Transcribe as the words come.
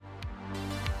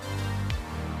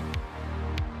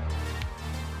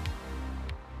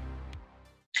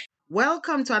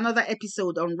Welcome to another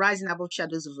episode on Rising Above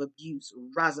Shadows of Abuse,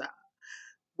 Raza,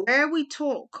 where we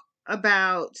talk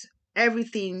about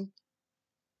everything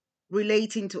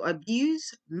relating to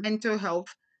abuse, mental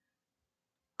health,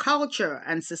 culture,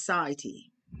 and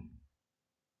society.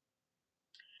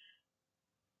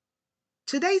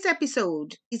 Today's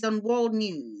episode is on world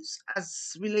news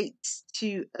as relates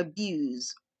to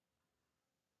abuse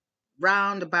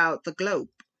round about the globe.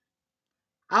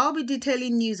 I'll be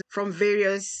detailing news from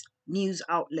various news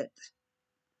outlets.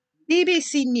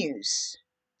 BBC News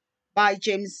by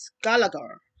James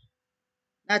Gallagher,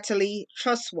 Natalie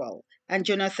Truswell, and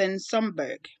Jonathan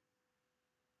Somberg.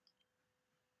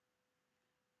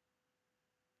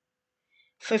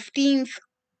 15th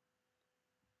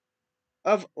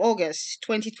of August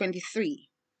 2023.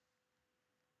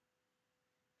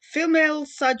 Female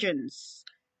surgeons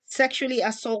sexually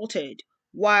assaulted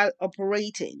while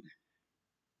operating.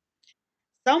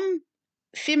 Some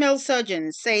female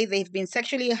surgeons say they've been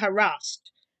sexually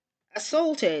harassed,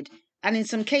 assaulted, and in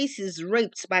some cases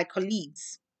raped by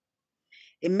colleagues.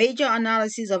 A major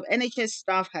analysis of NHS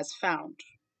staff has found.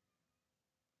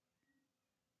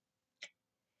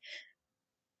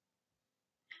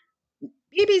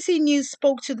 BBC News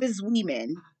spoke to these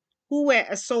women who were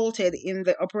assaulted in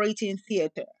the operating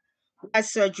theatre where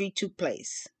surgery took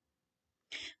place.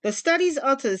 The study's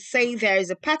authors say there is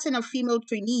a pattern of female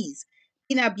trainees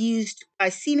being abused by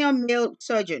senior male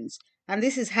surgeons, and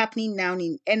this is happening now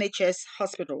in NHS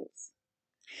hospitals.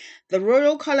 The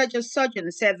Royal College of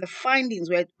Surgeons said the findings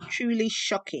were truly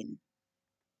shocking.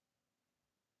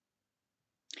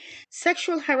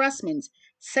 Sexual harassment,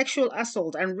 sexual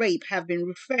assault, and rape have been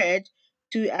referred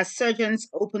to as surgeons'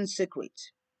 open secret.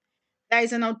 There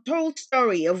is an untold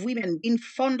story of women being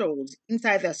fondled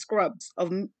inside their scrubs,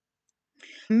 of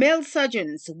male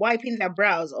surgeons wiping their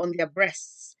brows on their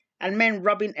breasts, and men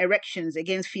rubbing erections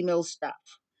against female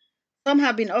staff. Some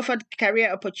have been offered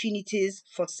career opportunities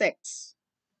for sex.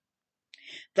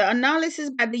 The analysis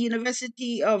by the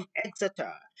University of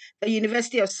Exeter, the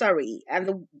University of Surrey, and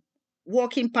the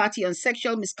Working Party on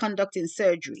Sexual Misconduct in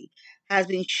Surgery has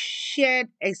been shared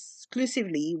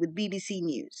exclusively with BBC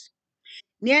News.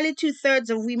 Nearly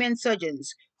two-thirds of women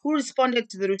surgeons who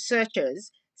responded to the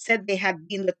researchers said they had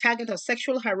been the target of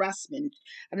sexual harassment,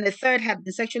 and a third had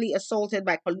been sexually assaulted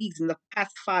by colleagues in the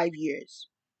past 5 years.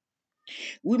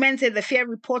 Women say they fear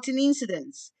reporting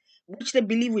incidents, which they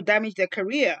believe will damage their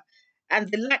career,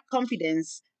 and they lack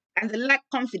confidence, the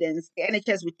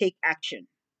NHS will take action.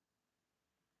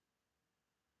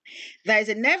 There is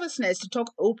a nervousness to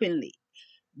talk openly.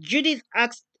 Judith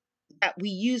asked that we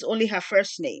use only her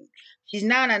first name. She's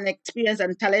now an experienced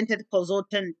and talented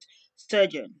consultant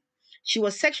surgeon. She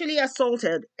was sexually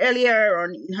assaulted earlier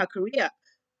on in her career.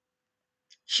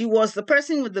 She was the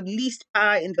person with the least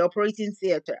power in the operating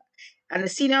theatre, and the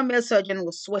senior male surgeon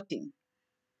was sweating.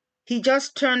 He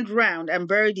just turned round and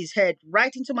buried his head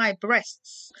right into my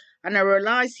breasts, and I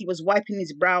realized he was wiping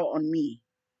his brow on me.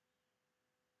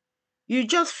 You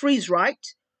just freeze, right?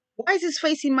 Why is his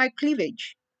face in my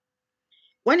cleavage?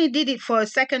 When he did it for a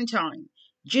second time,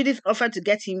 Judith offered to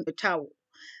get him a towel.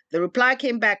 The reply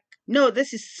came back, "No,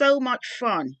 this is so much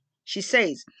fun," she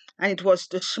says, and it was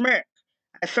the smirk.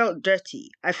 I felt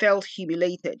dirty. I felt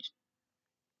humiliated.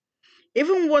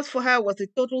 Even worse for her was the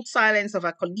total silence of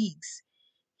her colleagues.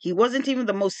 He wasn't even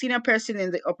the most senior person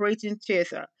in the operating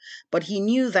theatre, but he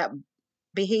knew that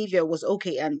behavior was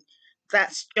okay, and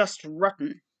that's just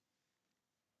rotten.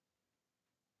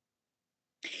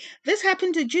 This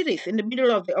happened to Judith in the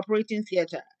middle of the operating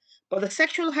theatre, but the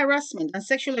sexual harassment and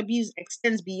sexual abuse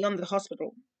extends beyond the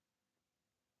hospital.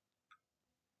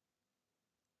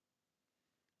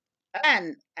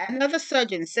 And another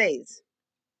surgeon says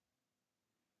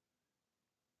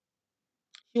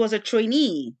she was a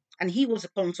trainee and he was a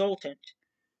consultant.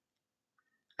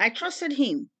 I trusted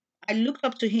him. I looked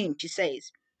up to him, she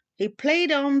says. He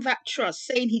played on that trust,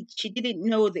 saying she didn't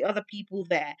know the other people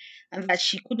there and that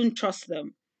she couldn't trust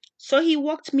them. So he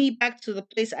walked me back to the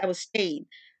place I was staying.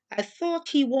 I thought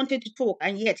he wanted to talk,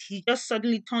 and yet he just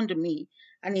suddenly turned to me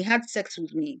and he had sex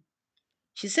with me.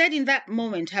 She said in that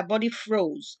moment her body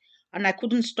froze and I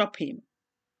couldn't stop him.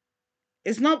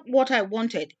 It's not what I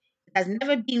wanted. It has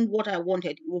never been what I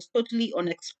wanted. It was totally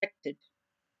unexpected.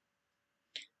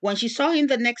 When she saw him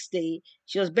the next day,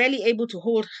 she was barely able to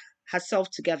hold herself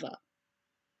together.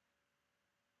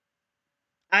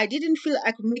 I didn't feel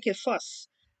I could make a fuss.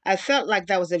 I felt like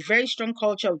there was a very strong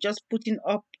culture of just putting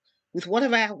up with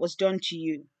whatever was done to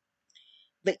you.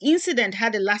 The incident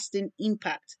had a lasting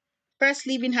impact, first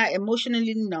leaving her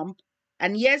emotionally numb,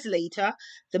 and years later,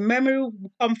 the memory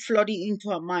would come flooding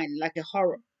into her mind like a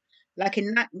horror, like a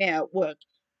nightmare at work.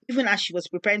 even as she was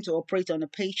preparing to operate on a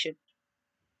patient.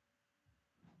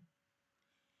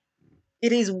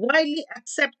 It is widely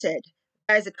accepted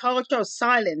there is a culture of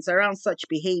silence around such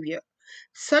behavior.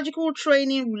 Surgical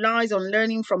training relies on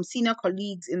learning from senior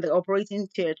colleagues in the operating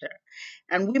theater,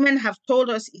 and women have told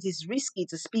us it is risky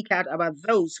to speak out about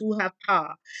those who have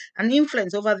power and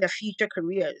influence over their future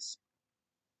careers.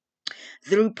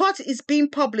 The report is being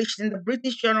published in the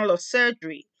British Journal of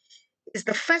Surgery. It's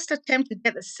the first attempt to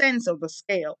get a sense of the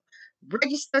scale.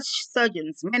 Registered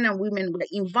surgeons, men and women, were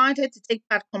invited to take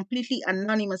part completely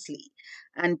anonymously,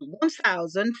 and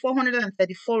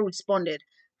 1,434 responded.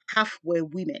 Half were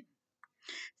women.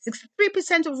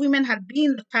 63% of women had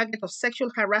been the target of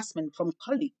sexual harassment from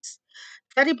colleagues.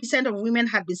 30% of women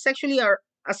had been sexually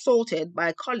assaulted by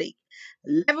a colleague.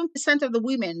 11% of the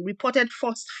women reported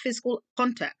forced physical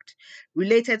contact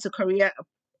related to career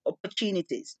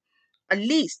opportunities. At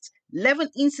least 11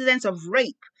 incidents of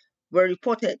rape were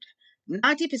reported.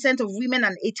 90% of women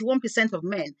and 81% of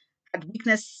men had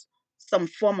witnessed some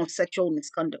form of sexual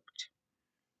misconduct.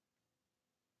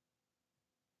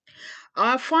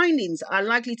 Our findings are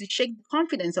likely to shake the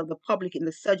confidence of the public in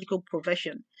the surgical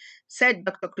profession, said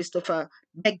Dr. Christopher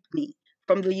Begbie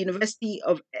from the University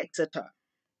of Exeter.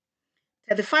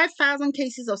 35,000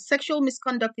 cases of sexual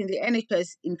misconduct in the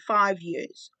NHS in 5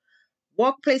 years.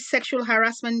 Workplace sexual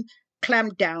harassment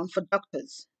clamped down for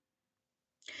doctors.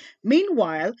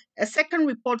 Meanwhile, a second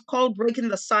report called Breaking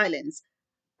the Silence,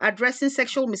 addressing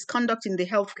sexual misconduct in the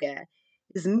healthcare,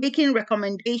 is making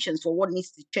recommendations for what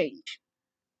needs to change.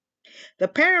 The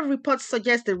pair of reports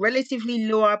suggest a relatively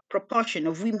lower proportion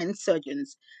of women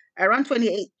surgeons, around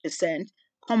 28%,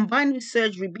 combined with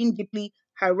surgery being deeply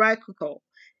hierarchical,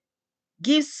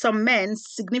 gives some men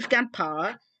significant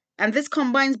power, and this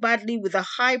combines badly with the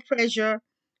high pressure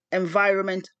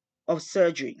environment of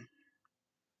surgery.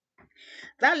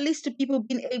 That leads to people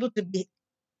being able to be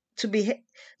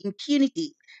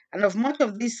impunity, and of much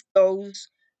of this goes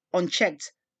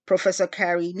unchecked. Professor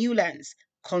Carrie Newlands,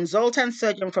 consultant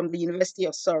surgeon from the University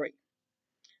of Surrey.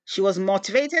 She was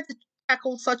motivated to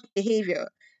tackle such behavior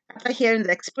after hearing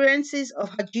the experiences of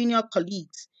her junior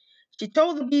colleagues. She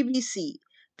told the BBC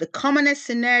the commonest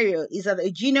scenario is that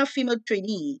a junior female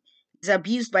trainee is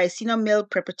abused by a senior male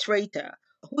perpetrator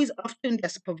who is often their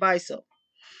supervisor.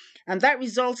 And that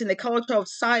results in a culture of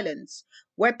silence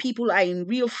where people are in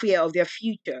real fear of their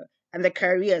future and their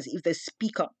careers if they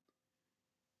speak up.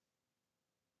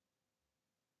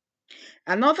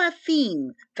 Another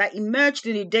theme that emerged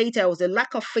in the data was a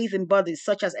lack of faith in bodies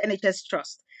such as NHS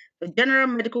Trust, the General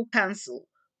Medical Council,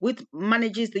 which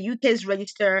manages the UK's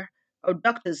register of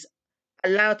doctors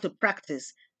allowed to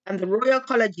practice, and the Royal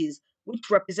Colleges, which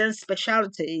represent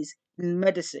specialties in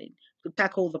medicine, to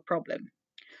tackle the problem.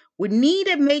 We need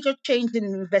a major change in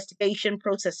investigation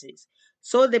processes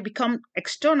so they become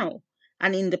external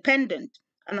and independent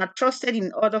and are trusted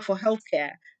in order for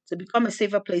healthcare to become a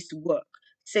safer place to work,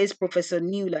 says Professor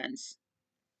Newlands.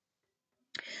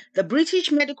 The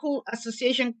British Medical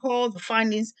Association called the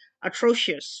findings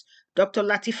atrocious. Dr.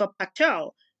 Latifa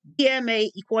Patel, BMA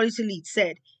Equality Lead,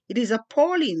 said it is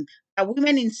appalling that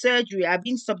women in surgery are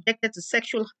being subjected to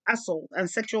sexual assault and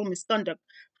sexual misconduct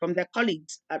from their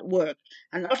colleagues at work,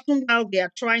 and often while they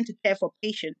are trying to care for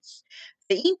patients.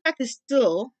 The impact is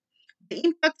still the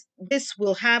impact this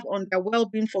will have on their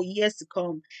well-being for years to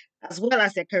come, as well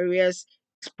as their careers,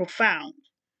 is profound.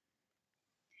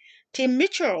 Tim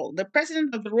Mitchell, the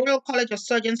president of the Royal College of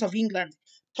Surgeons of England,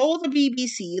 told the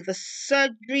BBC the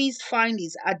surgery's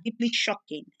findings are deeply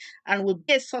shocking and will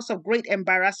be a source of great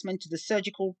embarrassment to the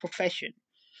surgical profession.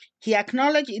 He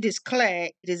acknowledged it is clear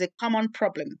it is a common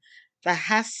problem that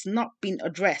has not been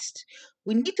addressed.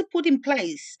 We need to put in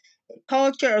place a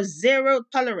culture of zero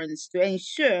tolerance to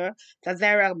ensure that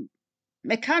there are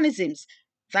mechanisms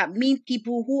that mean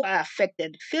people who are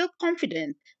affected feel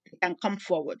confident they can come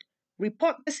forward,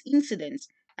 report this incident,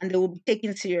 and they will be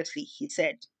taken seriously, he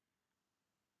said.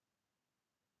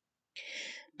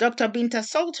 Dr. Binta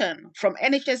Sultan from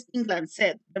NHS England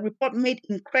said the report made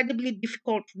incredibly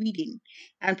difficult reading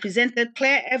and presented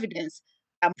clear evidence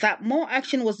that more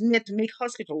action was needed to make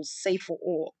hospitals safe for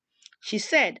all. She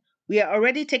said, "We are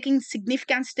already taking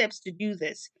significant steps to do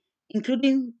this,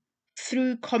 including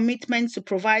through commitments to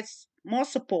provide more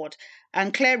support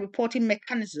and clear reporting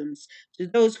mechanisms to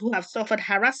those who have suffered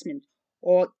harassment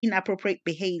or inappropriate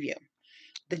behavior."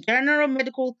 The General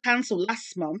Medical Council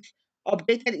last month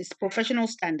updated its professional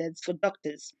standards for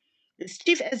doctors. Its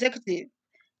chief executive,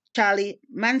 Charlie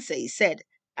Mansey, said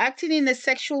acting in a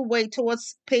sexual way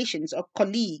towards patients or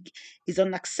colleague is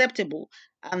unacceptable,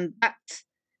 and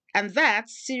that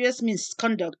serious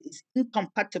misconduct is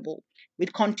incompatible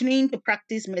with continuing to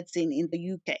practice medicine in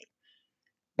the UK.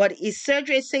 But is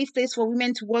surgery a safe place for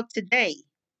women to work today?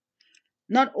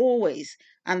 Not always,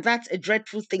 and that's a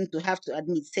dreadful thing to have to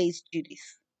admit, says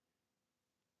Judith.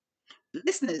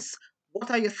 Listeners,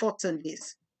 what are your thoughts on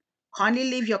this? Kindly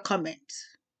leave your comments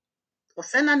or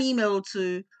send an email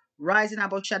to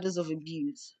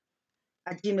risingaboutshadowsofabuse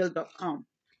at gmail.com.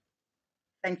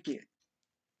 Thank you.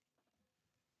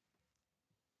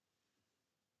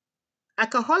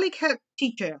 Alcoholic head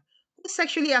teacher who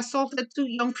sexually assaulted two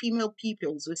young female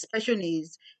pupils with special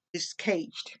needs is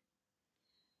caged.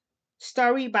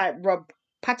 Story by Rob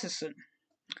Patterson,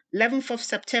 11th of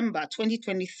September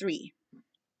 2023.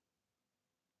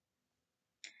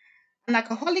 An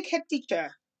alcoholic head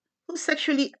teacher who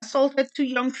sexually assaulted two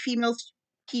young female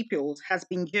pupils has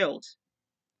been jailed.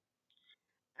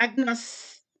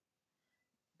 Agnes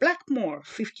Blackmore,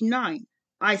 59,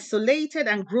 isolated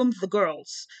and groomed the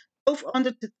girls, both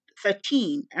under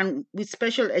 13 and with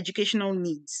special educational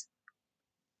needs.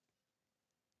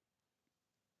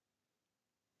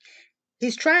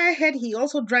 His trial ahead, he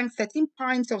also drank 13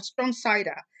 pints of strong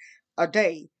cider a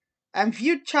day and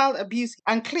viewed child abuse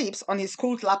and clips on his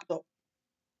school's laptop.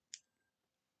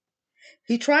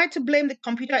 He tried to blame the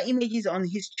computer images on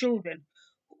his children,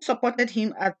 who supported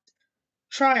him at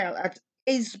trial at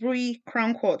Aylesbury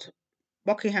Crown Court,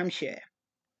 Buckinghamshire.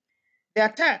 The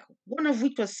attack, one of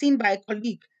which was seen by a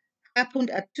colleague,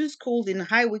 happened at two schools in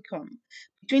High Wycombe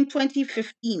between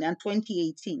 2015 and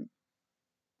 2018.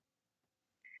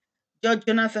 Judge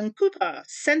Jonathan Cooper,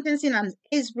 sentencing at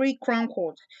Aylesbury Crown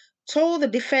Court, told the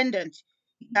defendant,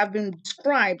 "You have been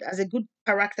described as a good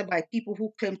character by people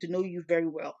who claim to know you very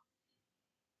well.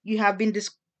 You have been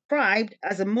described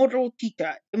as a model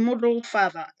teacher, a model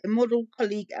father, a model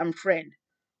colleague and friend.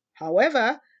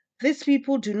 However, these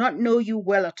people do not know you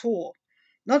well at all.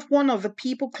 Not one of the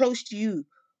people close to you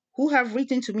who have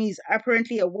written to me is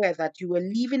apparently aware that you were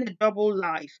living a double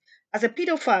life as a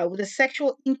pedophile with a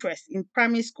sexual interest in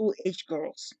primary school age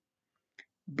girls."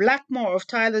 Blackmore of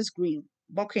Tyler's Green,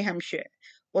 Buckinghamshire,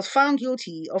 was found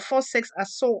guilty of four sex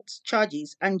assault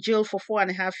charges and jailed for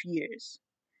 4.5 years.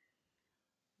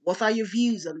 What are your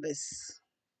views on this?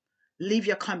 Leave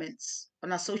your comments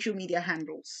on our social media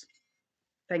handles.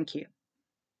 Thank you.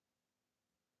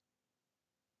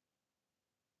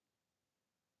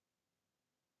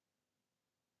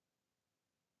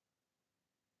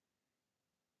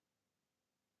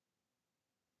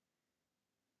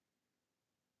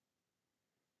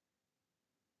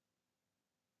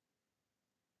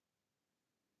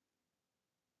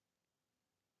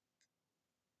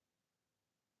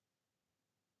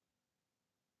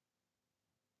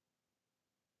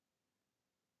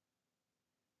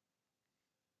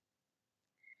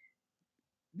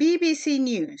 BBC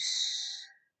News,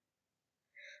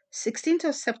 16th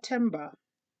of September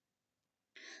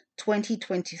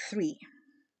 2023.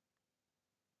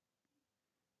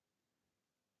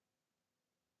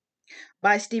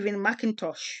 By Stephen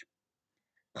McIntosh.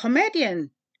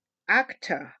 Comedian,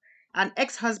 actor, and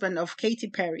ex-husband of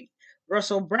Katy Perry,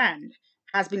 Russell Brand,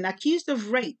 has been accused of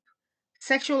rape,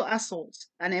 sexual assault,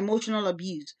 and emotional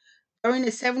abuse during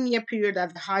a 7-year period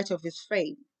at the height of his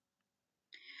fame.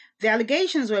 The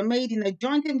allegations were made in a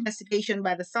joint investigation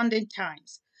by the Sunday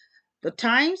Times, the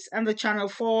Times, and the Channel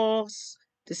 4's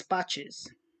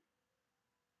dispatches.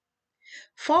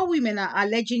 Four women are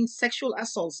alleging sexual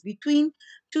assaults between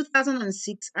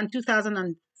 2006 and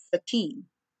 2013.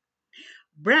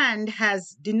 Brand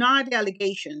has denied the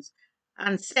allegations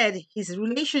and said his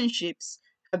relationships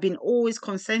have been always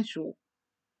consensual.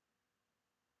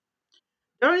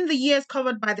 During the years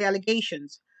covered by the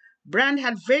allegations, Brand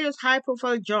had various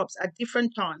high-profile jobs at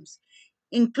different times,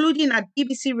 including at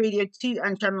BBC Radio 2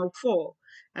 and Channel 4,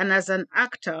 and as an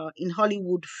actor in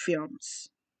Hollywood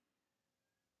films.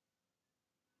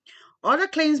 Other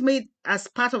claims made as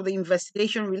part of the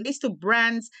investigation relates to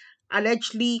Brand's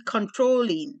allegedly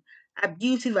controlling,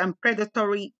 abusive, and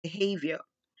predatory behavior.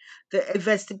 The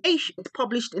investigation is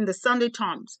published in the Sunday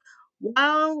Times,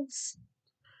 while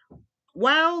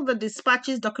the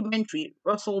Dispatch's documentary,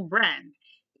 Russell Brand,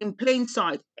 in Plain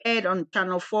Sight, aired on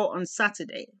Channel 4 on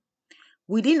Saturday.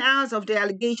 Within hours of the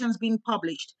allegations being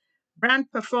published,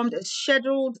 Brand performed a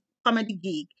scheduled comedy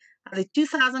gig at the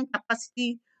 2,000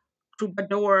 capacity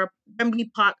Troubadour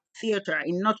Wembley Park Theatre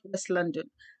in northwest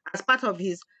London as part of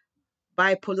his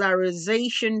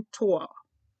bipolarization tour.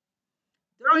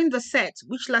 During the set,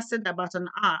 which lasted about an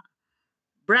hour,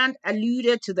 Brand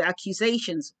alluded to the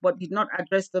accusations but did not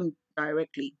address them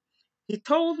directly. He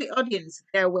told the audience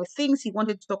there were things he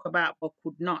wanted to talk about but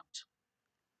could not.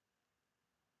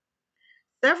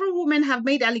 Several women have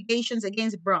made allegations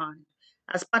against Brand,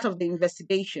 as part of the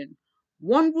investigation.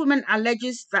 One woman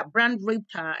alleges that Brand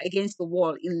raped her against the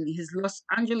wall in his Los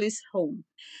Angeles home.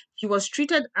 She was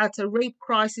treated at a rape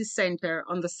crisis center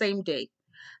on the same day.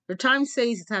 The Times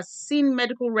says it has seen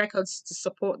medical records to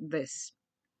support this.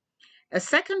 A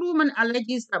second woman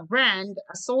alleges that Brand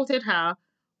assaulted her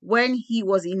when he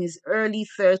was in his early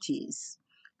 30s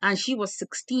and she was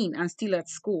 16 and still at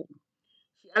school.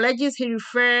 She alleges he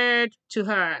referred to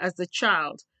her as the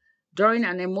child during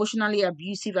an emotionally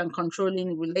abusive and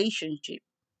controlling relationship.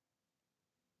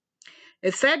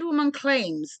 A third woman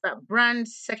claims that Brand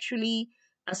sexually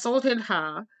assaulted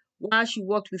her while she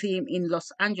worked with him in Los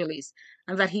Angeles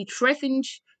and that he threatened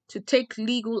to take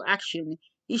legal action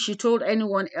if she told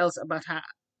anyone else about her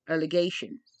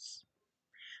allegations.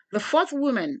 The fourth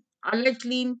woman alleged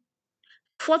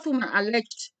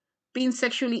being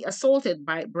sexually assaulted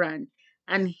by Brand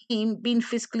and him being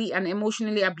physically and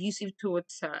emotionally abusive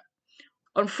towards her.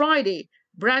 On Friday,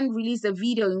 Brand released a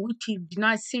video in which he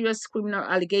denied serious criminal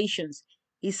allegations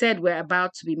he said were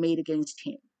about to be made against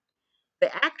him.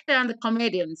 The actor and the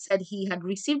comedian said he had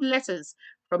received letters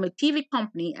from a TV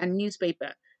company and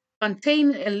newspaper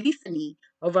containing a litany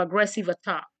of aggressive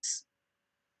attacks.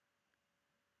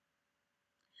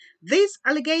 These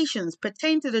allegations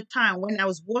pertain to the time when I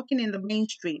was working in the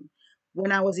mainstream,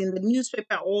 when I was in the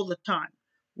newspaper all the time,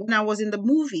 when I was in the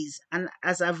movies, and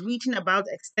as I've written about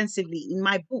extensively in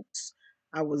my books,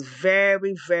 I was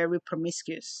very, very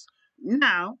promiscuous.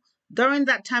 Now, during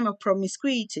that time of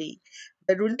promiscuity,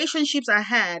 the relationships I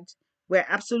had were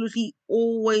absolutely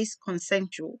always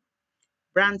consensual.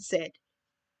 Brand said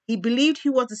he believed he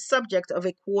was the subject of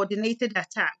a coordinated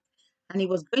attack and he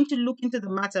was going to look into the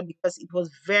matter because it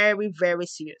was very, very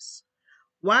serious.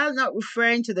 While not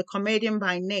referring to the comedian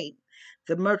by name,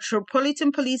 the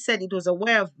Metropolitan Police said it was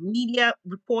aware of media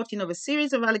reporting of a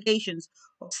series of allegations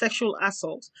of sexual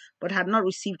assault but had not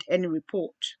received any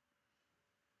report.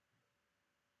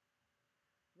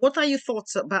 What are your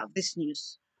thoughts about this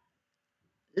news?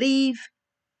 Leave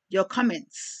your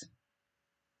comments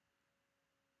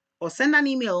or send an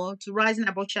email to Rising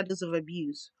Above Shadows of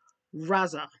Abuse,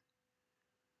 Raza.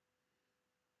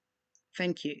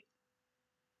 Thank you.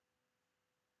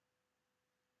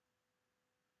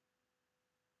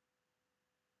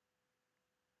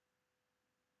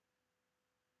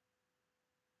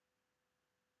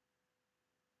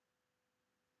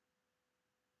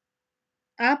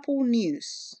 Apple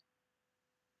News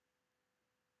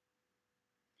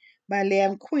by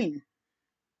Liam Quinn,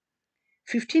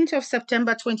 15th of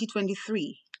September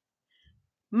 2023.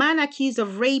 Man accused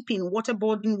of raping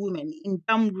waterboarding woman in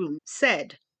dorm room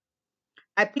said,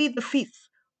 I plead the fifth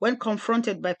when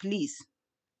confronted by police.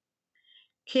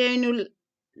 Keanu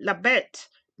Labette,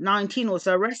 19, was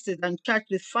arrested and charged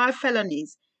with 5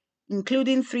 felonies,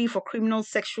 including 3 for criminal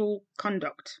sexual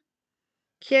conduct.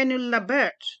 Keanu Labette,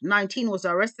 19, was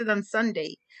arrested on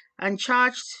Sunday and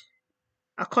charged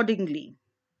accordingly.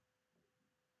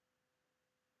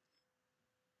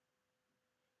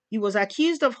 He was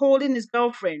accused of holding his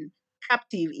girlfriend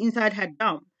captive inside her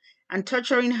dorm and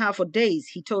torturing her for days,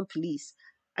 he told police.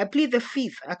 I plead the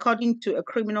fifth, according to a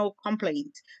criminal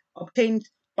complaint obtained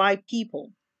by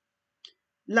People.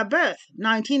 Labette,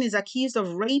 19, is accused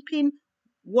of raping,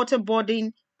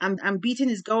 waterboarding, and beating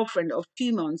his girlfriend of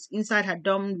 2 months inside her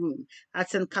dorm room at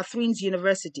St. Catherine's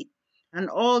University, an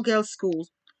all-girls school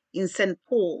in St.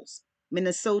 Paul's,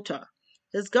 Minnesota.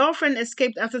 His girlfriend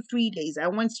escaped after 3 days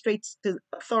and went straight to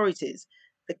authorities,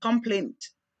 the complaint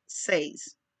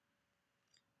says.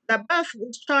 Labette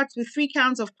was charged with 3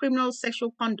 counts of criminal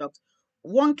sexual conduct,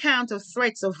 1 count of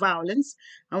threats of violence,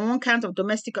 and 1 count of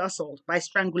domestic assault by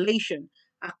strangulation,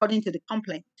 according to the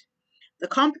complaint. The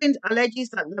complaint alleges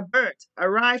that Labette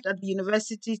arrived at the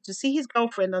university to see his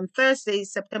girlfriend on Thursday,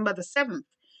 September the 7th,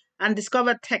 and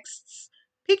discovered texts,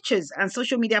 pictures, and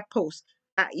social media posts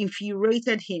that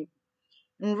infuriated him.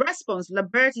 In response,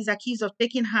 Labette is accused of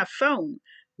taking her phone,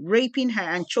 raping her,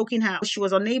 and choking her. She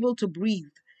was unable to breathe,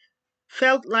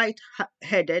 felt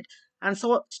lightheaded, and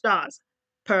saw stars,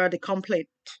 per the complaint.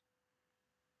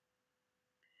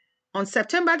 On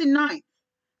September the 9th,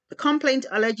 the complaint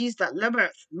alleges that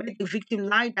Labette made the victim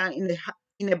lie down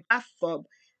in a bathtub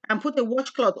and put a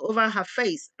washcloth over her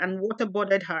face and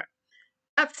waterboarded her.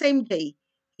 That same day,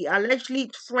 he allegedly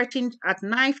threatened at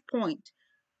knife point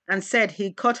and said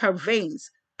he cut her veins,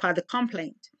 per the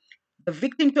complaint. The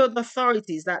victim told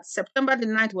authorities that September the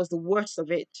 9th was the worst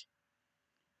of it.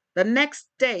 The next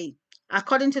day,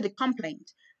 according to the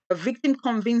complaint, the victim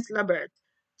convinced Labette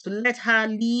to let her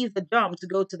leave the dorm to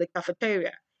go to the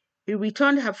cafeteria. He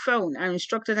returned her phone and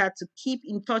instructed her to keep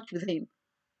in touch with him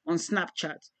on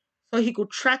Snapchat so he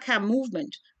could track her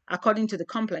movement according to the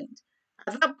complaint.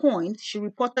 At that point, she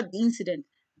reported the incident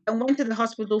and went to the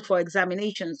hospital for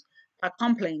examinations. Her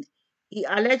complaint. He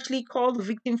allegedly called the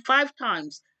victim 5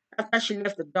 times after she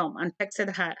left the dorm and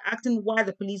texted her, asking why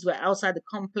the police were outside the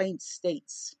complaint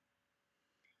states.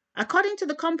 According to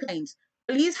the complaint,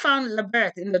 police found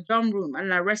Labert in the dorm room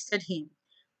and arrested him.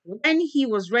 When he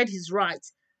was read his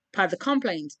rights per the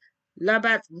complaint,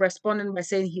 Labert responded by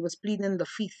saying he was pleading the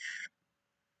fifth.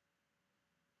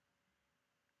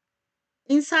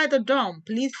 Inside the dorm,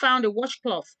 police found a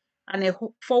washcloth and a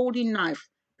folding knife,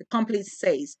 the complaint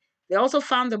says. They also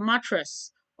found the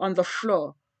mattress on the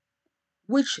floor,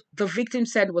 which the victim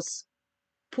said was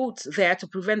put there to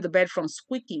prevent the bed from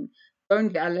squeaking during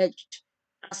the alleged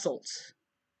assault.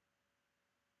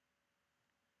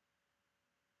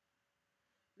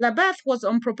 Labath was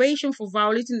on probation for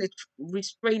violating the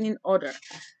restraining order.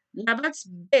 Labath's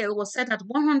bail was set at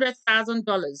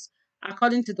 $100,000,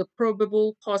 according to the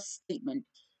probable cause statement.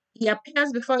 He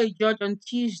appears before a judge on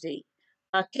Tuesday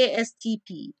at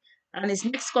KSTP, and his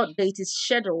next court date is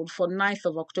scheduled for 9th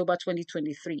of October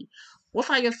 2023. What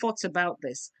are your thoughts about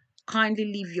this? Kindly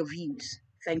leave your views.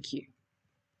 Thank you.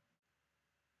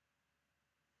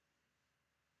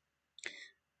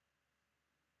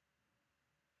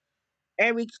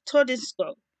 Eric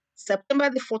Todisco, September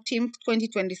the 14th,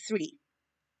 2023.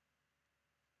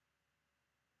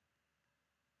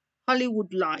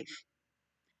 Hollywood Life.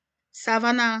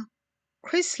 Savannah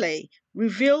Chrisley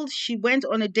revealed she went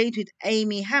on a date with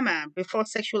Amy Hammer before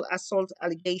sexual assault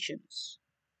allegations.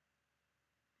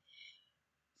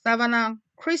 Savannah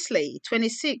Chrisley,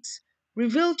 26,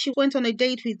 revealed she went on a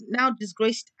date with now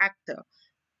disgraced actor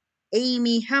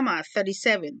Amy Hammer,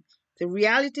 37. The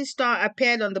reality star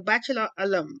appeared on The Bachelor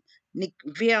alum Nick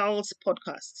Viall's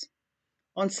podcast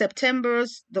on September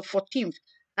the 14th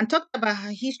and talked about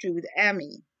her history with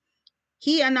Amy.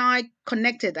 He and I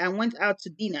connected and went out to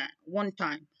dinner one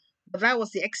time, but that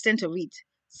was the extent of it,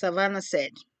 Savannah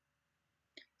said.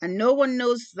 And no one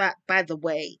knows that, by the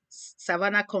way.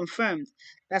 Savannah confirmed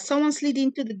that someone slid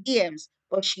into the DMs,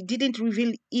 but she didn't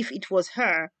reveal if it was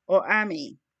her or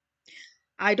Amy.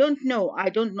 I don't know,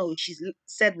 she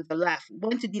said with a laugh.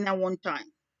 Went to dinner one time.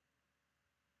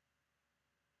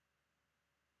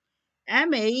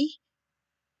 Amy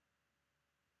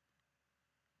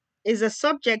is a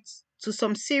subject to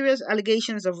some serious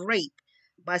allegations of rape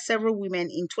by several women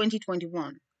in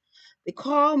 2021. The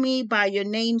Call Me By Your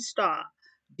Name star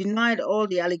denied all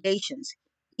the allegations,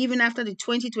 even after the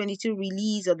 2022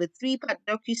 release of the three-part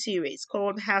docu-series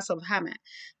called House of Hammer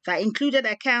that included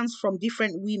accounts from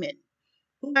different women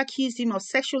who accused him of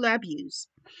sexual abuse.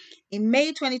 In May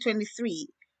 2023,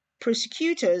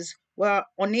 prosecutors were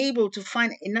unable to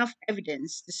find enough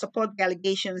evidence to support the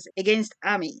allegations against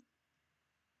Amy.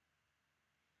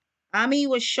 Amy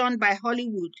was shunned by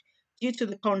Hollywood due to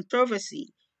the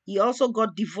controversy. He also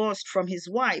got divorced from his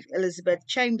wife, Elizabeth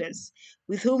Chambers,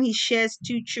 with whom he shares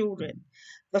 2 children.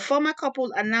 The former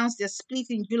couple announced their split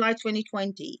in July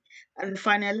 2020 and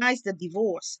finalized the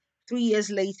divorce 3 years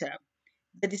later.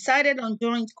 They decided on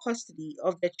joint custody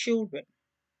of their children.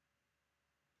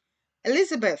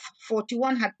 Elizabeth,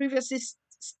 41, had previously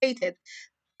stated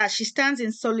that she stands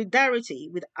in solidarity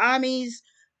with Amy's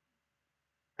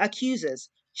accusers.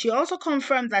 She also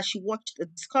confirmed that she watched the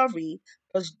Discovery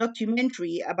Plus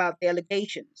documentary about the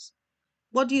allegations.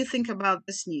 What do you think about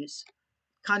this news?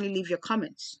 Kindly leave your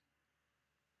comments.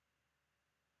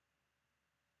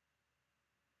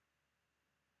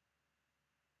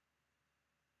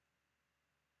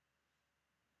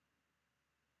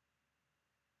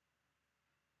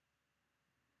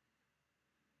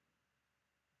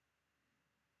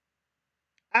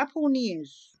 Apple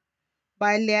News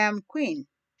by Liam Quinn,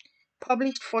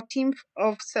 published 14th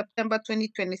of September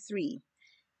 2023.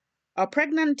 A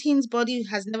pregnant teen's body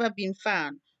has never been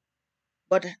found,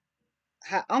 but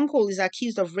her uncle is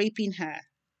accused of raping her.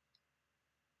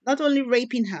 Not only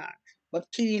raping her,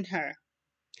 but killing her.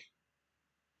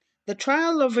 The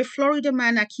trial of a Florida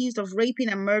man accused of raping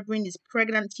and murdering his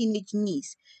pregnant teenage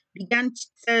niece began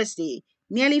Thursday,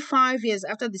 nearly 5 years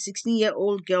after the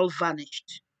 16-year-old girl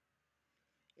vanished.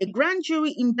 A grand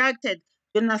jury indicted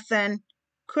Jonathan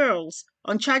Curls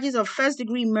on charges of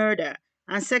first-degree murder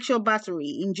and sexual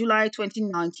battery in July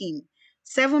 2019,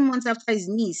 7 months after his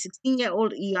niece,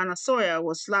 16-year-old Iana Sawyer,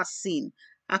 was last seen,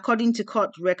 according to court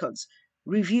records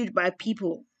reviewed by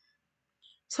People.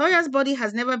 Sawyer's body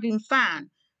has never been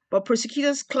found, but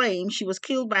prosecutors claim she was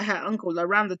killed by her uncle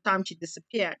around the time she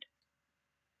disappeared.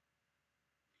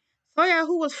 Sawyer,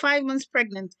 who was 5 months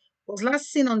pregnant, was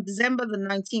last seen on December the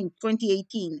 19th,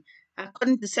 2018,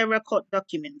 according to several court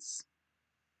documents.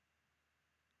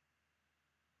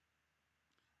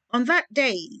 On that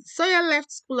day, Sawyer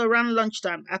left school around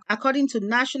lunchtime, according to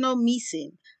National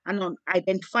Missing and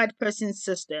Unidentified Persons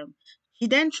System. He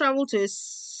then traveled to a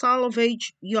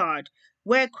salvage yard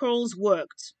where Quarles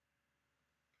worked.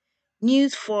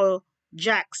 News for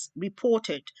Jax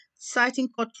reported, citing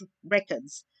court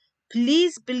records.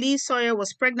 Police believe Sawyer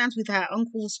was pregnant with her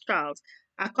uncle's child,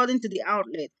 according to the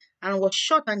outlet, and was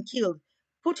shot and killed,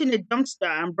 put in a dumpster,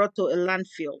 and brought to a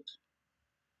landfill.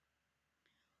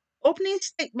 Opening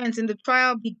statements in the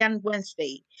trial began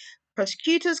Wednesday.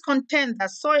 Prosecutors contend that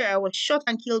Sawyer was shot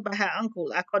and killed by her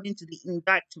uncle, according to the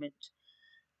indictment.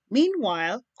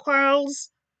 Meanwhile, Quarles'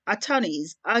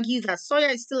 attorneys argue that Sawyer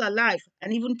is still alive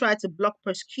and even tried to block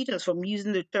prosecutors from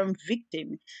using the term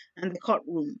victim in the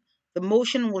courtroom. The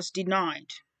motion was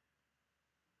denied.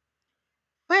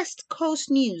 West Coast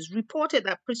News reported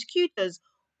that prosecutors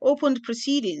opened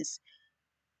proceedings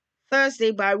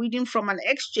Thursday by reading from an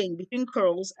exchange between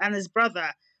Quarles and his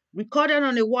brother, recorded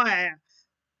on a wire,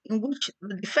 in which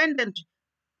the defendant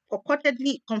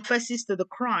purportedly confesses to the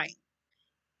crime.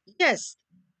 Yes,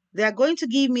 they are going to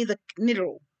give me the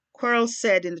needle, Quarles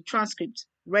said in the transcript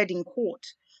read in court.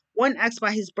 When asked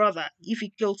by his brother if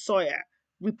he killed Sawyer,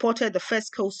 reported the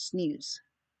First Coast News.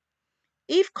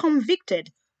 If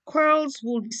convicted, Quarles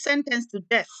will be sentenced to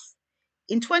death.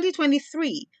 In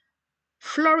 2023,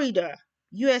 Florida,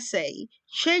 USA,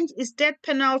 changed its death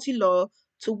penalty law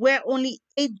to where only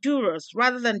 8 jurors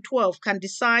rather than 12 can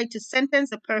decide to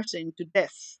sentence a person to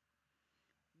death.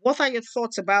 What are your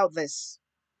thoughts about this?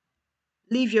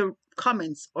 Leave your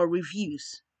comments or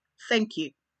reviews. Thank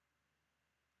you.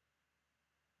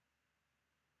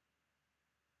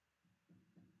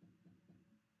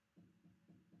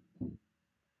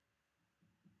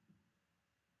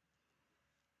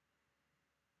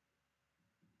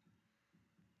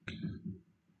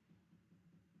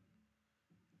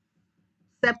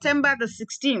 September the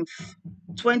 16th,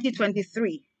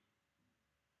 2023,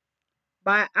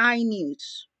 by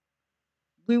iNews.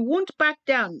 We won't back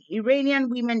down. Iranian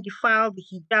women defile the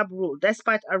hijab rule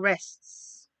despite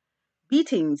arrests,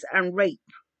 beatings, and rape.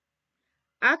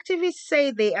 Activists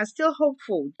say they are still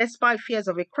hopeful despite fears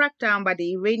of a crackdown by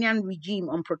the Iranian regime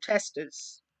on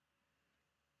protesters.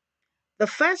 The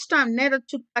first time Neda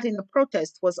took part in a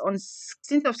protest was on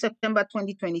 16th of September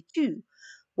 2022,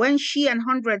 when she and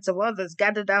hundreds of others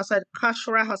gathered outside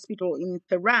Kashra Hospital in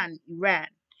Tehran, Iran.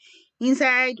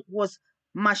 Inside was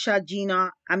Masha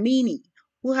Jina Amini,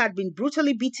 who had been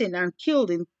brutally beaten and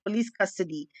killed in police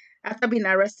custody after being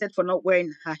arrested for not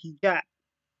wearing her hijab.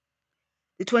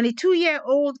 The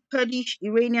 22-year-old Kurdish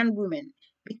Iranian woman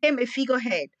became a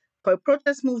figurehead for a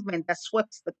protest movement that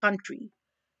swept the country.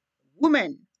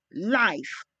 Women,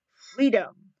 life,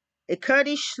 freedom, a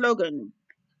Kurdish slogan,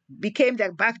 became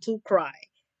their battle cry,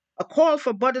 a call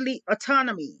for bodily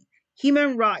autonomy,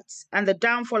 human rights, and the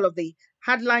downfall of the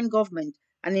hardline government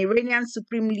and Iranian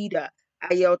Supreme Leader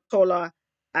Ayatollah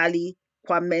Ali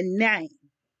Khamenei.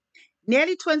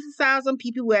 Nearly 20,000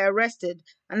 people were arrested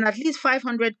and at least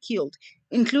 500 killed,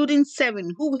 including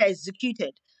 7 who were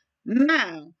executed.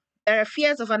 Now, there are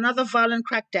fears of another violent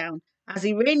crackdown as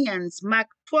Iranians mark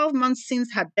 12 months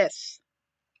since her death.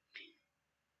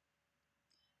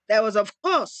 There was, of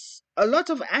course, a lot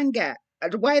of anger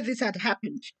at why this had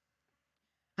happened,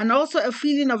 and also a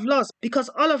feeling of loss because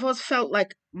all of us felt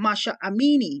like Masha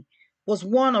Amini was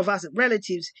one of our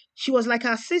relatives. She was like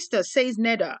our sister, says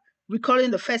Neda,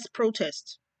 recalling the first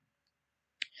protest.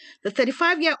 The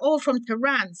 35-year-old from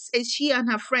Tehran says she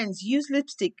and her friends use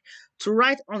lipstick to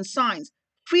write on signs,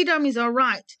 "Freedom is all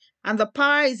right," and "the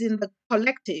power is in the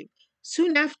collective."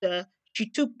 Soon after, she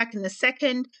took part in a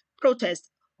second protest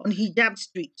on Hijab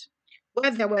Street, where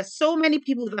there were so many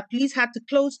people that police had to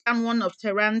close down one of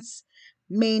Tehran's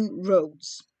main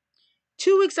roads.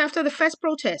 2 weeks after the first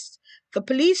protest, the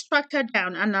police tracked her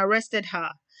down and arrested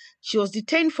her. She was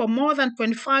detained for more than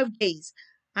 25 days,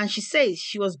 and she says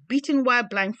she was beaten while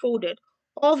blindfolded.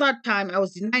 All that time, I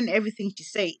was denying everything she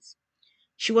says.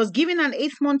 She was given an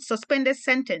 8-month suspended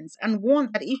sentence and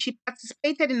warned that if she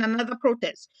participated in another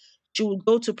protest, she would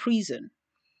go to prison.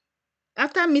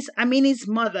 After Miss Amini's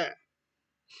mother,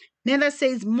 Neda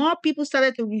says more people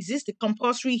started to resist the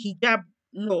compulsory hijab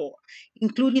law,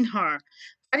 including her.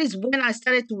 That is when I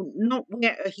started to not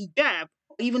wear a hijab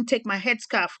or even take my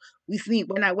headscarf with me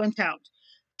when I went out.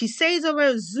 She says over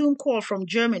a Zoom call from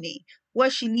Germany, where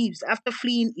she lives after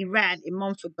fleeing Iran a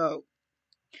month ago.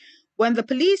 When the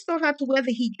police told her to wear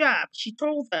the hijab, she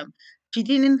told them she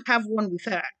didn't have one with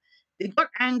her. They got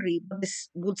angry, but they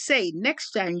would say,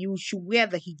 "Next time you should wear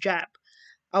the hijab."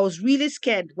 I was really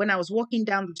scared when I was walking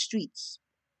down the streets.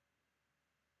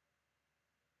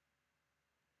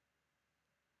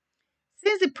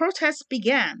 Since the protests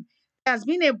began, there has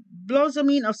been a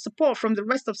blossoming of support from the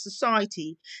rest of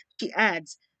society, she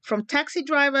adds, from taxi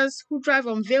drivers who drive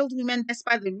unveiled women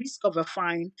despite the risk of a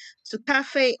fine, to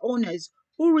cafe owners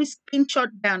who risk being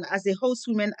shut down as they host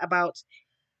women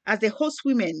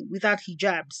without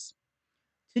hijabs.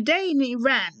 Today in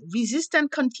Iran, resistance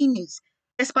continues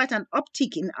despite an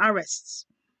uptick in arrests.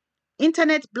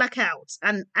 Internet blackouts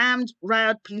and armed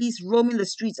riot police roaming the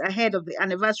streets ahead of the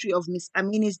anniversary of Miss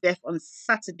Amini's death on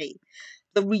Saturday.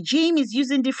 The regime is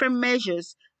using different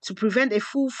measures to prevent a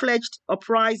full fledged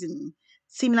uprising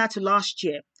similar to last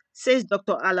year, says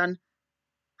Dr. Alan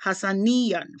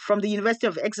Hassanian from the University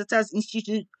of Exeter's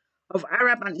Institute of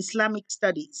Arab and Islamic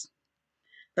Studies.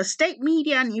 The state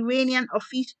media and Iranian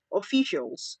officials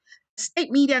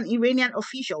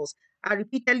are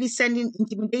repeatedly sending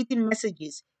intimidating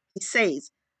messages, he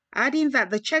says, adding that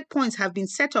the checkpoints have been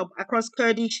set up across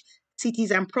Kurdish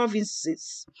cities and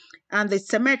provinces, and the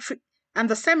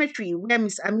cemetery where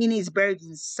Miss Amini is buried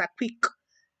in Saqiq,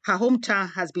 her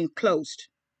hometown, has been closed.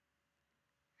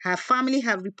 Her family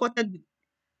have reported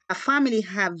Her family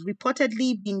have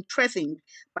reportedly been threatened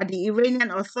by the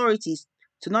Iranian authorities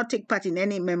to not take part in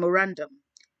any memorandum.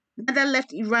 Neither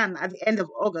left Iran at the end of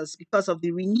August because of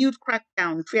the renewed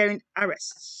crackdown fearing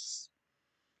arrests.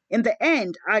 In the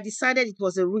end, I decided it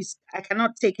was a risk I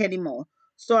cannot take anymore,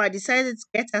 so I decided to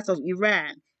get out of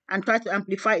Iran and try to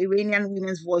amplify Iranian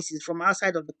women's voices from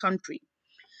outside of the country.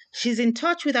 She's in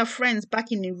touch with her friends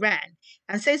back in Iran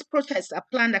and says protests are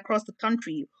planned across the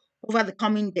country over the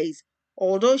coming days.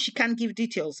 Although she can't give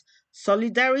details,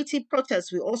 solidarity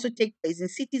protests will also take place in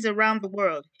cities around the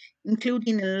world,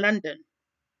 including in London.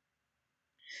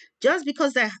 Just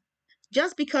because there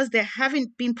just because there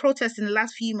haven't been protests in the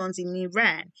last few months in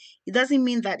Iran, it doesn't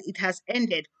mean that it has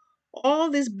ended. All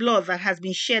this blood that has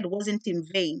been shed wasn't in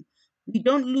vain. We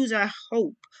don't lose our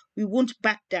hope. We won't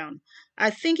back down. I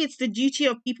think it's the duty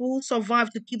of people who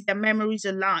survive to keep their memories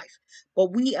alive.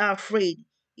 But we are afraid.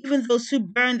 Even those who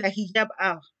burn the hijab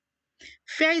are.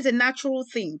 Fear is a natural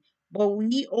thing, but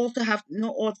we also have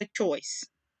no other choice.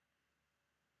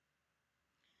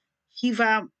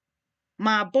 Hiva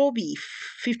Mabobi,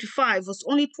 55, was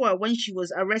only 12 when she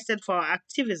was arrested for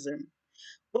activism.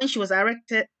 When she was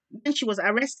arrested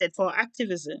for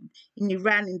activism in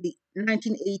Iran in the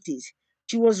 1980s.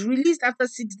 She was released after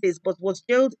 6 days but was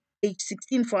jailed age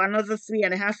 16 for another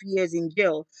 3.5 years in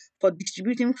jail for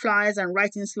distributing flyers and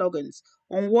writing slogans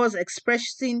on walls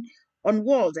expressing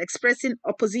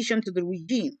opposition to the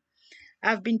regime.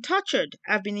 I've been tortured.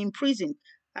 I've been imprisoned.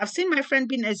 I've seen my friend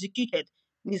being executed,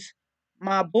 Ms.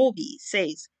 Marbobi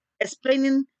says,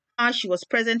 explaining how she was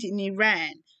present in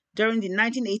Iran during the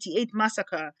 1988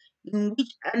 massacre in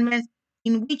which,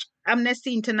 in which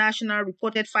Amnesty International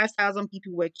reported 5,000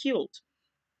 people were killed.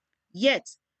 Yet,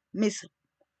 Ms.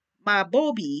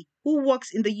 Marbobi, who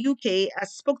works in the UK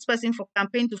as spokesperson for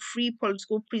Campaign to Free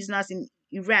Political Prisoners in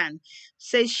Iran,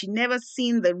 says she never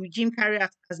seen the regime carry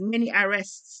out as many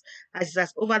arrests as it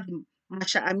has over the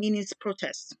Masha Amini's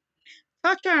protests.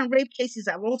 Torture and rape cases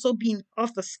have also been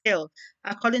off the scale,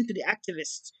 according to the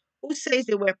activists, who says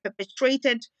they were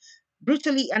perpetrated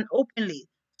brutally and openly,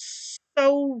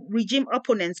 so regime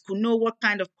opponents could know what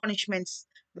kind of punishments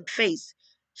they face.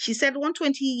 She said one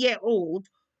 20-year-old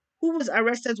who was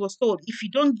arrested was told, if you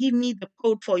don't give me the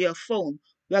code for your phone,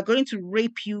 we are going to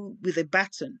rape you with a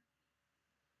baton.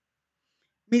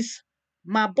 Ms.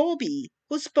 Mabobi,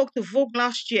 who spoke to Vogue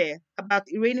last year about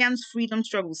Iranians' freedom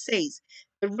struggle, says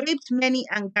they raped many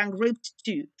and gang raped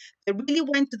too. They really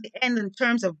went to the end in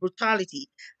terms of brutality,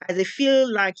 as they feel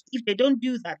like if they don't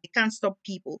do that, they can't stop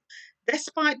people.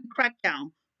 Despite the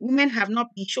crackdown, women have not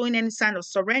been showing any sign of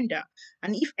surrender,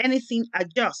 and if anything, are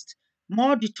just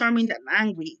more determined and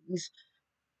angry. Ms.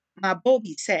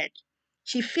 Mabobi said.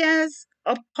 She fears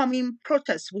upcoming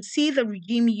protests will see the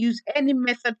regime use any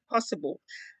method possible,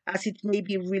 as it may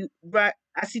be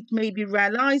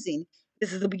realizing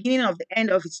this is the beginning of the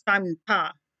end of its time in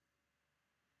power.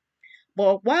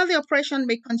 But while the oppression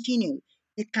may continue,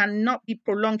 it cannot be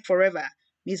prolonged forever,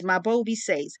 Ms. Mabobi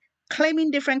says,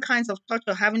 claiming different kinds of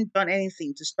torture haven't done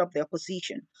anything to stop the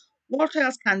opposition. What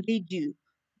else can they do?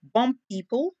 Bomb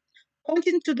people?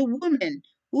 Pointing to the women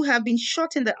who have been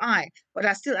shot in the eye but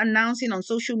are still announcing on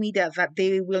social media that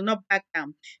they will not back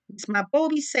down. Ms.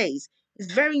 Mabobi says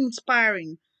it's very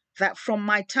inspiring that from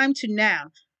my time to now,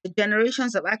 the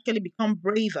generations have actually become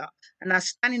braver and are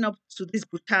standing up to this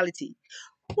brutality.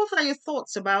 What are your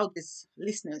thoughts about this,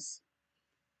 listeners?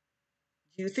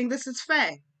 Do you think this is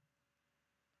fair?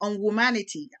 On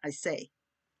humanity, I say.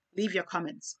 Leave your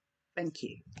comments. Thank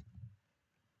you.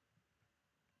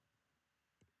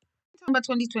 September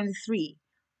 2023,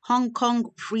 Hong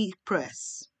Kong Free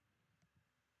Press.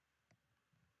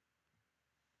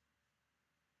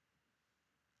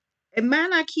 A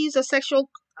man accused of sexual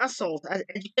assault at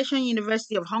Education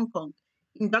University of Hong Kong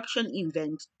induction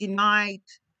event denied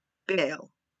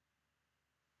bail.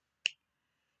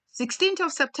 16th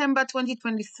of September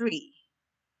 2023.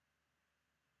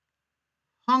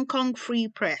 Hong Kong Free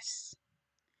Press.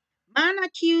 Man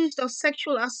accused of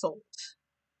sexual assault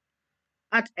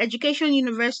at Education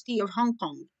University of Hong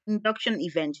Kong induction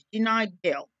event denied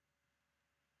bail.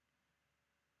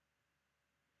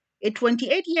 A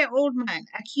 28-year-old man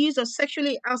accused of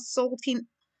sexually assaulting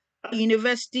a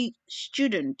university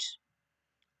student,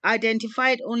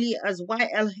 identified only as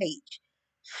YLH,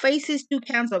 faces 2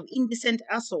 counts of indecent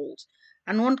assault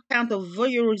and 1 count of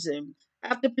voyeurism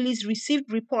after police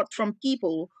received reports from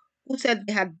people who said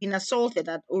they had been assaulted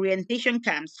at orientation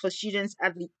camps for students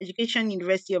at the Education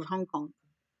University of Hong Kong.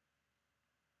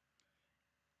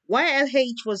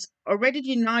 YLH was already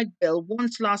denied bail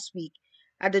once last week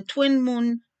at the Twin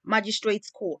Moon Magistrates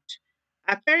Court,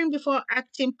 appearing before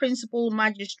acting principal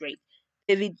magistrate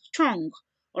David Chung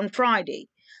on Friday.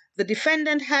 The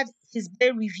defendant had his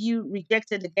bail review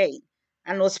rejected again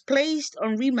and was placed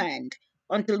on remand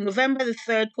until November the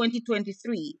 3rd,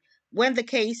 2023, when the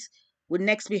case would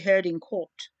next be heard in court.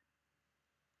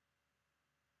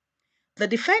 The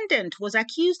defendant was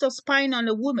accused of spying on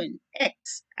a woman,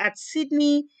 X, at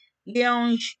Sydney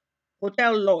Lounge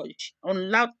Hotel Lodge on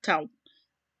Loudtown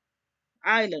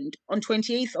Island on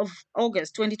 28th of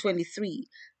August 2023,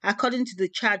 according to the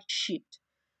charge sheet.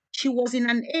 She was in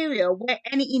an area where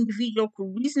any individual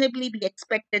could reasonably be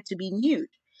expected to be nude,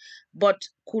 but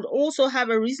could also have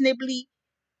a reasonably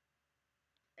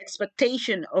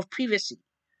expectation of privacy.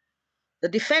 The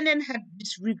defendant had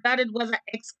disregarded whether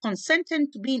X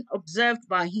consented to being observed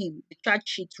by him, the charge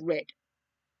sheet read.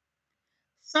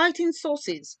 Citing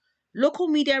sources, local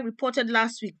media reported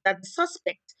last week that the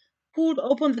suspect pulled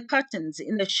open the curtains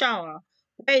in the shower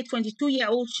where a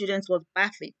 22-year-old student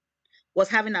was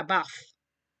having a bath.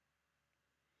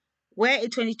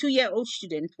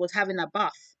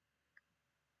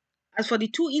 As for the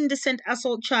 2 indecent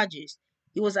assault charges,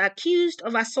 he was accused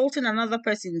of assaulting another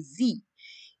person, Z,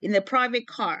 in a private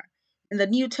car in the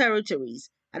New Territories,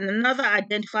 and another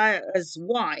identified as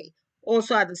Y,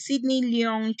 also at the Sydney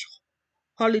Lounge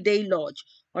Holiday Lodge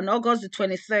on August the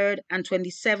 23rd and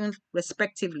 27th,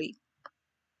 respectively.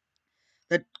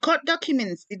 The court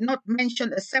documents did not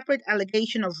mention a separate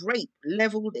allegation of rape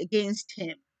leveled against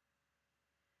him.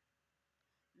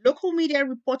 Local media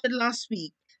reported last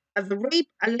week that the rape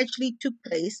allegedly took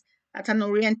place at an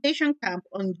orientation camp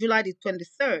on July the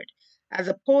 23rd at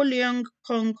the Po Leong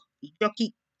Kong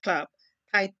Jockey Club,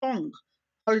 Tai Tong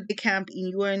holiday camp in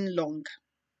Yuen Long.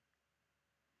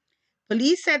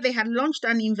 Police said they had launched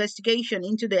an investigation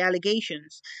into the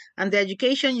allegations, and the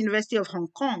Education University of Hong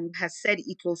Kong has said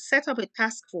it will set up a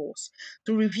task force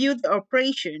to review the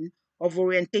operation of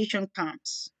orientation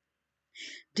camps.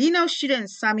 Dean of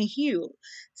Students Sammy Hill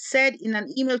said in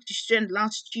an email to students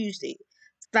last Tuesday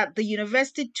that the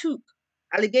university took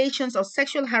allegations of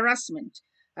sexual harassment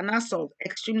and assault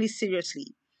extremely seriously,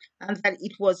 and that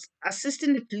it was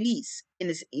assisting the police in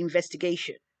its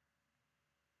investigation.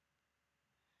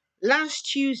 Last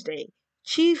Tuesday,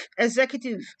 Chief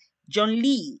Executive John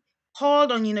Lee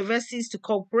called on universities to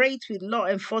cooperate with law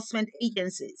enforcement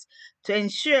agencies to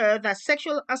ensure that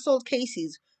sexual assault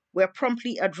cases were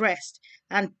promptly addressed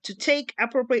and to take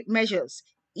appropriate measures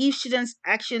if students'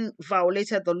 action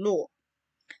violated the law.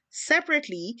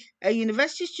 Separately, a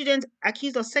university student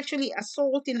accused of sexually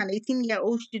assaulting an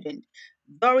 18-year-old student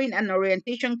during an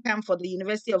orientation camp for the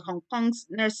University of Hong Kong's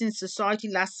Nursing Society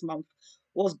last month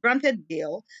was granted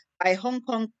bail by Hong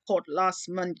Kong court last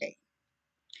Monday.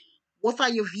 What are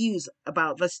your views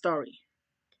about this story?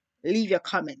 Leave your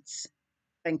comments.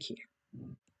 Thank you.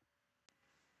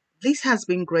 This has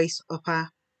been Grace Upper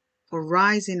for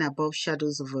Rising Above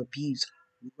Shadows of Abuse.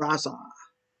 Raza.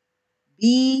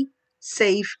 Be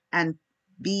safe and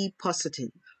be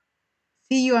positive.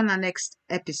 See you on our next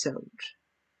episode.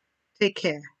 Take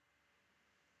care.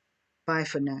 Bye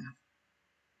for now.